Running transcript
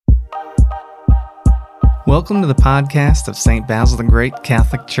Welcome to the podcast of St. Basil the Great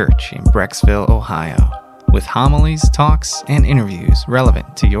Catholic Church in Brecksville, Ohio, with homilies, talks, and interviews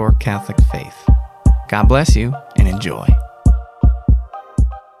relevant to your Catholic faith. God bless you and enjoy.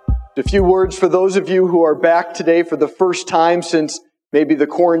 A few words for those of you who are back today for the first time since maybe the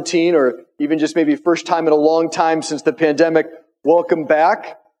quarantine, or even just maybe first time in a long time since the pandemic. Welcome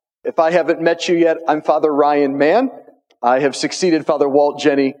back. If I haven't met you yet, I'm Father Ryan Mann. I have succeeded Father Walt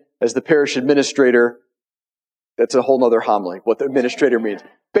Jenny as the parish administrator. That's a whole nother homily, what the administrator means.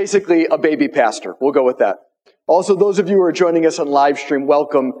 Basically, a baby pastor. We'll go with that. Also, those of you who are joining us on live stream,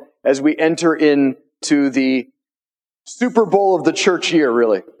 welcome as we enter into the Super Bowl of the church year,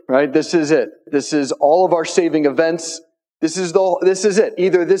 really. Right? This is it. This is all of our saving events. This is it.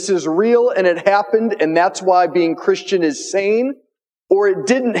 Either this is real and it happened, and that's why being Christian is sane, or it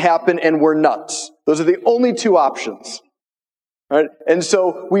didn't happen and we're nuts. Those are the only two options. Right? And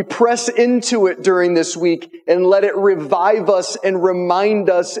so we press into it during this week and let it revive us and remind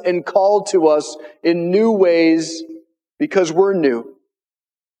us and call to us in new ways because we're new.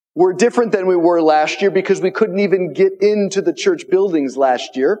 We're different than we were last year because we couldn't even get into the church buildings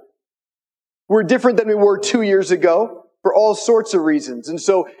last year. We're different than we were 2 years ago for all sorts of reasons. And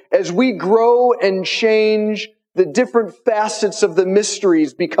so as we grow and change, the different facets of the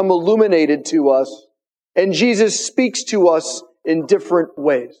mysteries become illuminated to us, and Jesus speaks to us in different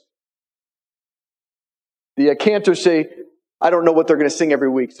ways. The cantors say, I don't know what they're going to sing every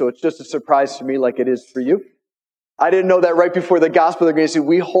week, so it's just a surprise to me like it is for you. I didn't know that right before the gospel. They're going to say,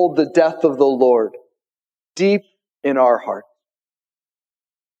 we hold the death of the Lord deep in our heart.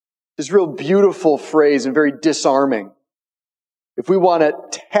 This real beautiful phrase and very disarming. If we want to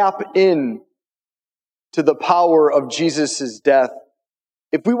tap in to the power of Jesus' death,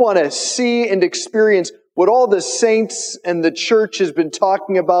 if we want to see and experience what all the saints and the church has been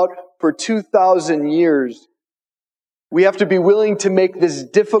talking about for 2,000 years, we have to be willing to make this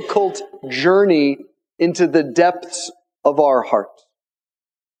difficult journey into the depths of our hearts.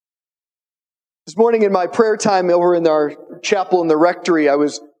 This morning in my prayer time over in our chapel in the rectory, I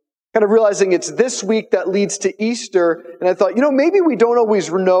was kind of realizing it's this week that leads to Easter, and I thought, maybe we don't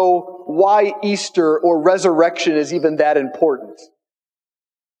always know why Easter or resurrection is even that important.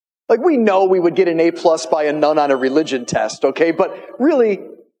 Like, we know we would get an A+ by a nun on a religion test, okay? But really,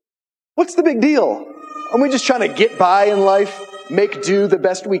 what's the big deal? Aren't we just trying to get by in life, make do the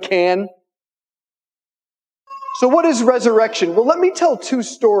best we can? So what is resurrection? Well, let me tell two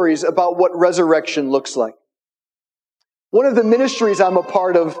stories about what resurrection looks like. One of the ministries I'm a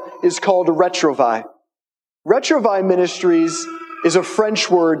part of is called Retrouvailles. Retrouvailles Ministries is a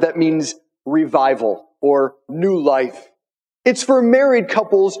French word that means revival or new life. It's for married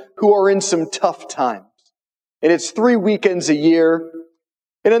couples who are in some tough times. And it's 3 weekends a year.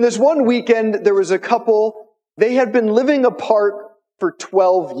 And on this one weekend, there was a couple, they had been living apart for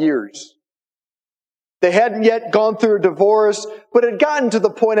 12 years. They hadn't yet gone through a divorce, but had gotten to the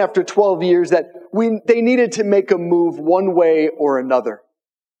point after 12 years that they needed to make a move one way or another.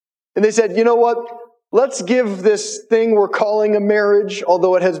 And they said, you know what? Let's give this thing we're calling a marriage,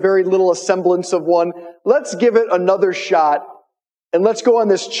 although it has very little semblance of one, let's give it another shot, and let's go on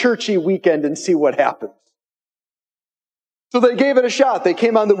this churchy weekend and see what happens. So they gave it a shot. They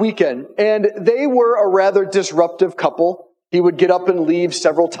came on the weekend, and they were a rather disruptive couple. He would get up and leave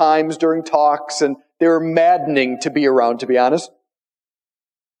several times during talks, and they were maddening to be around, to be honest.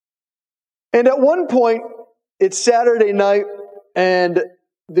 And at one point, it's Saturday night, and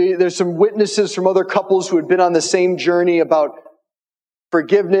there's some witnesses from other couples who had been on the same journey about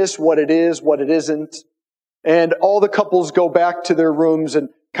forgiveness, what it is, what it isn't. And all the couples go back to their rooms and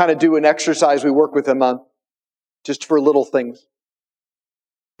kind of do an exercise we work with them on, just for little things.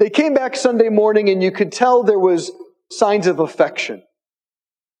 They came back Sunday morning, and you could tell there was signs of affection.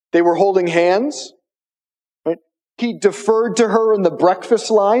 They were holding hands. Right? He deferred to her in the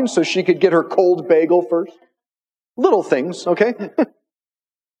breakfast line so she could get her cold bagel first. Little things, okay?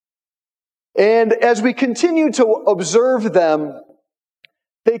 And as we continue to observe them,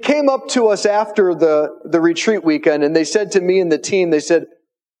 they came up to us after the retreat weekend, and they said to me and the team, they said,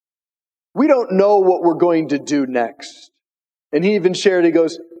 we don't know what we're going to do next. And he even shared, he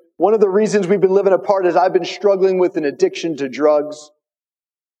goes, one of the reasons we've been living apart is I've been struggling with an addiction to drugs.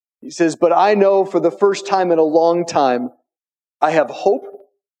 He says, but I know for the first time in a long time, I have hope,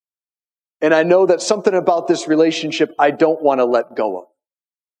 and I know that something about this relationship I don't want to let go of.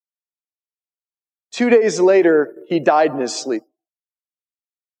 2 days later, he died in his sleep.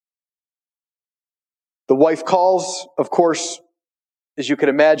 The wife calls, of course, as you can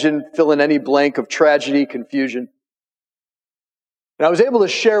imagine, fill in any blank of tragedy, confusion. And I was able to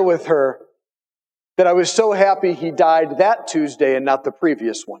share with her that I was so happy he died that Tuesday and not the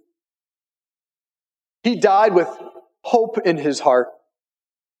previous one. He died with hope in his heart.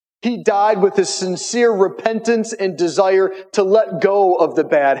 He died with a sincere repentance and desire to let go of the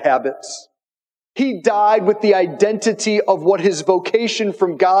bad habits. He died with the identity of what his vocation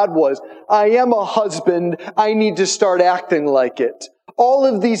from God was. I am a husband. I need to start acting like it. All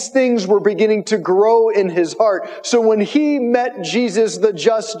of these things were beginning to grow in his heart. So when he met Jesus, the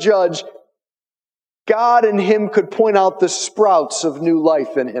just judge, God and him could point out the sprouts of new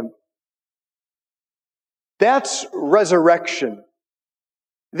life in him. That's resurrection.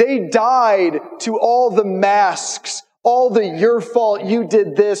 They died to all the masks, all the your fault, you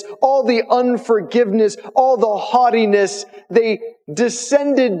did this, all the unforgiveness, all the haughtiness. They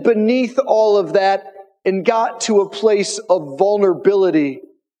descended beneath all of that and got to a place of vulnerability,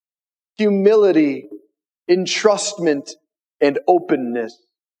 humility, entrustment, and openness.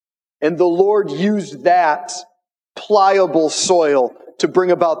 And the Lord used that pliable soil to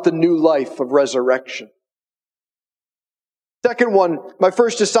bring about the new life of resurrection. Second one, my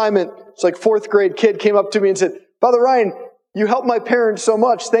first assignment, it's like fourth grade kid came up to me and said, Father Ryan, you helped my parents so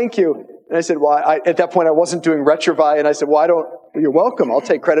much. Thank you. And I said, well, at that point I wasn't doing Retrovi. And I said, you're welcome. I'll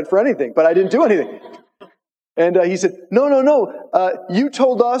take credit for anything. But I didn't do anything. And he said, no. You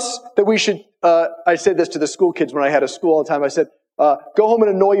told us that we should, I said this to the school kids when I had a school all the time. I said, go home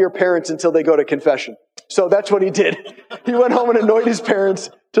and annoy your parents until they go to confession. So that's what he did. He went home and annoyed his parents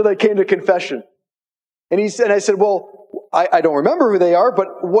till they came to confession. And I said, well, I don't remember who they are,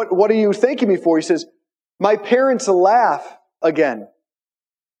 but what are you thanking me for? He says, my parents laugh again.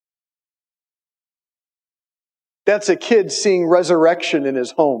 That's a kid seeing resurrection in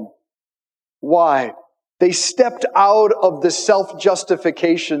his home. Why? They stepped out of the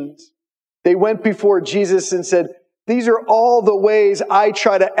self-justifications. They went before Jesus and said, these are all the ways I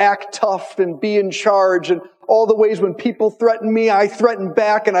try to act tough and be in charge, and all the ways when people threaten me, I threaten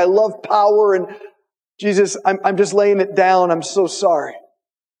back, and I love power. And Jesus, I'm just laying it down. I'm so sorry.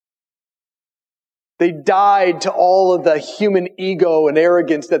 They died to all of the human ego and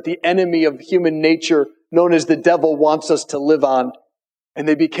arrogance that the enemy of human nature, known as the devil, wants us to live on. And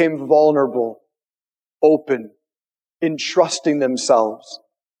they became vulnerable, open, entrusting themselves.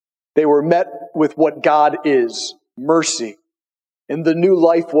 They were met with what God is, mercy. And the new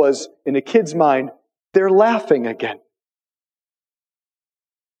life was, in a kid's mind, they're laughing again.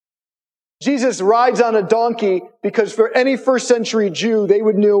 Jesus rides on a donkey because for any first century Jew, they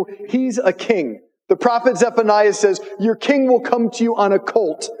would know he's a king. The prophet Zephaniah says, your king will come to you on a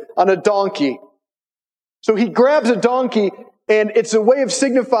colt, on a donkey. So he grabs a donkey, and it's a way of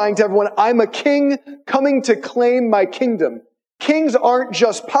signifying to everyone, I'm a king coming to claim my kingdom. Kings aren't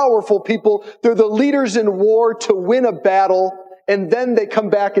just powerful people. They're the leaders in war to win a battle, and then they come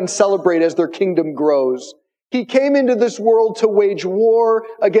back and celebrate as their kingdom grows. He came into this world to wage war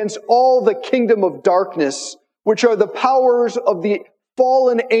against all the kingdom of darkness, which are the powers of the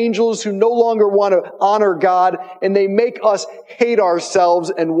fallen angels who no longer want to honor God, and they make us hate ourselves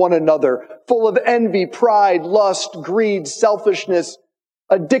and one another, full of envy, pride, lust, greed, selfishness,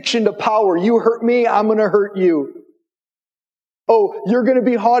 addiction to power. You hurt me, I'm going to hurt you. Oh, you're going to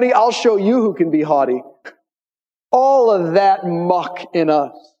be haughty, I'll show you who can be haughty. All of that muck in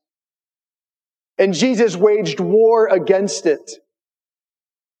us. And Jesus waged war against it.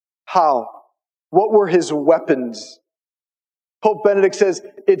 How? What were his weapons? Pope Benedict says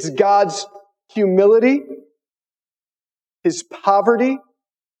it's God's humility, his poverty,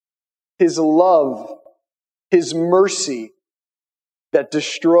 his love, his mercy that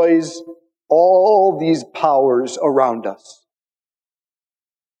destroys all these powers around us.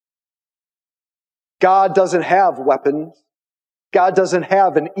 God doesn't have weapons. God doesn't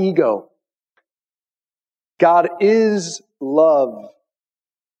have an ego. God is love.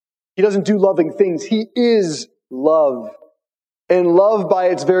 He doesn't do loving things. He is love. And love by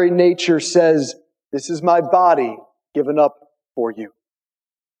its very nature says, this is my body given up for you.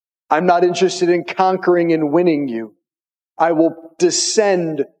 I'm not interested in conquering and winning you. I will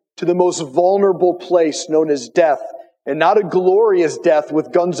descend to the most vulnerable place known as death, and not a glorious death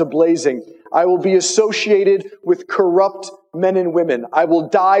with guns a-blazing. I will be associated with corrupt men and women. I will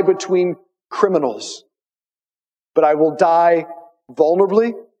die between criminals. But I will die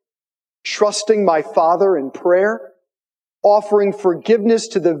vulnerably, trusting my Father in prayer, offering forgiveness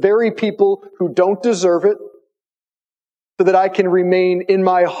to the very people who don't deserve it, so that I can remain in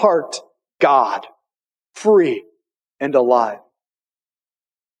my heart God, free and alive.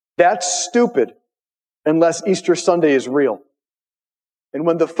 That's stupid unless Easter Sunday is real. And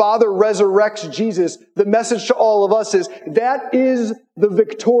when the Father resurrects Jesus, the message to all of us is that is the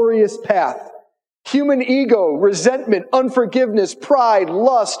victorious path. Human ego, resentment, unforgiveness, pride,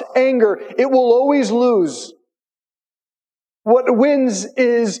 lust, anger, it will always lose. What wins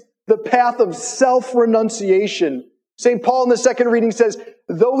is the path of self-renunciation. St. Paul in the second reading says,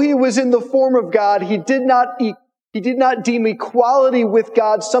 though he was in the form of God, he did not deem equality with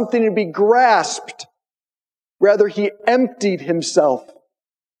God something to be grasped. Rather, he emptied himself.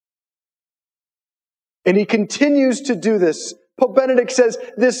 And he continues to do this. Pope Benedict says,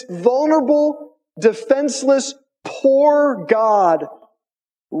 this vulnerable, defenseless, poor God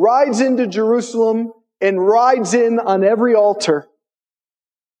rides into Jerusalem and rides in on every altar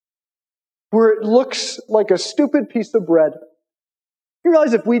where it looks like a stupid piece of bread. You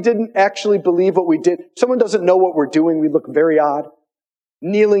realize if we didn't actually believe what we did, someone doesn't know what we're doing, we look very odd,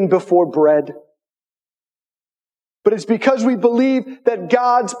 kneeling before bread. But it's because we believe that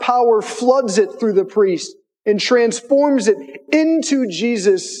God's power floods it through the priest and transforms it into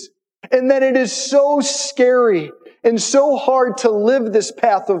Jesus. And then it is so scary and so hard to live this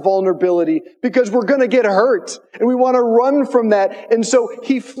path of vulnerability because we're going to get hurt and we want to run from that. And so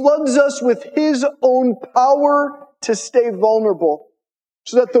he floods us with his own power to stay vulnerable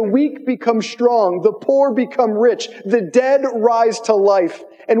so that the weak become strong, the poor become rich, the dead rise to life.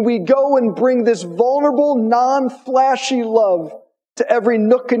 And we go and bring this vulnerable, non-flashy love to every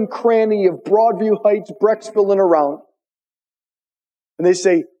nook and cranny of Broadview Heights, Brecksville, and around. And they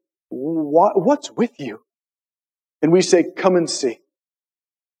say, what's with you? And we say, come and see.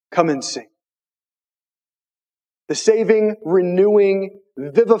 Come and see. The saving, renewing,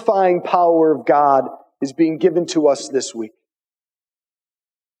 vivifying power of God is being given to us this week.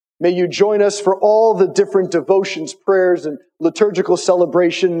 May you join us for all the different devotions, prayers, and liturgical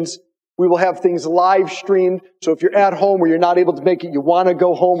celebrations. We will have things live streamed. So if you're at home or you're not able to make it, you want to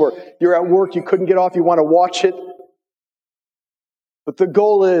go home, or you're at work, you couldn't get off, you want to watch it. But the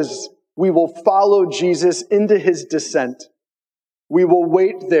goal is we will follow Jesus into his descent. We will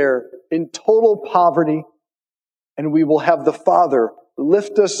wait there in total poverty, and we will have the Father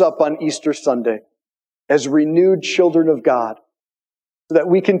lift us up on Easter Sunday as renewed children of God, so that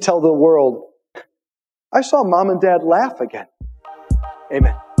we can tell the world, I saw Mom and Dad laugh again.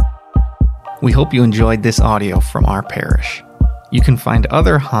 Amen. We hope you enjoyed this audio from our parish. You can find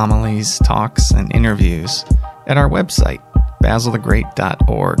other homilies, talks, and interviews at our website,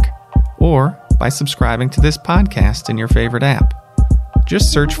 basilthegreat.org, or by subscribing to this podcast in your favorite app.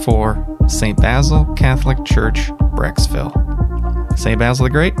 Just search for St. Basil Catholic Church, Brecksville. St. Basil the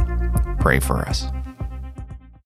Great, pray for us.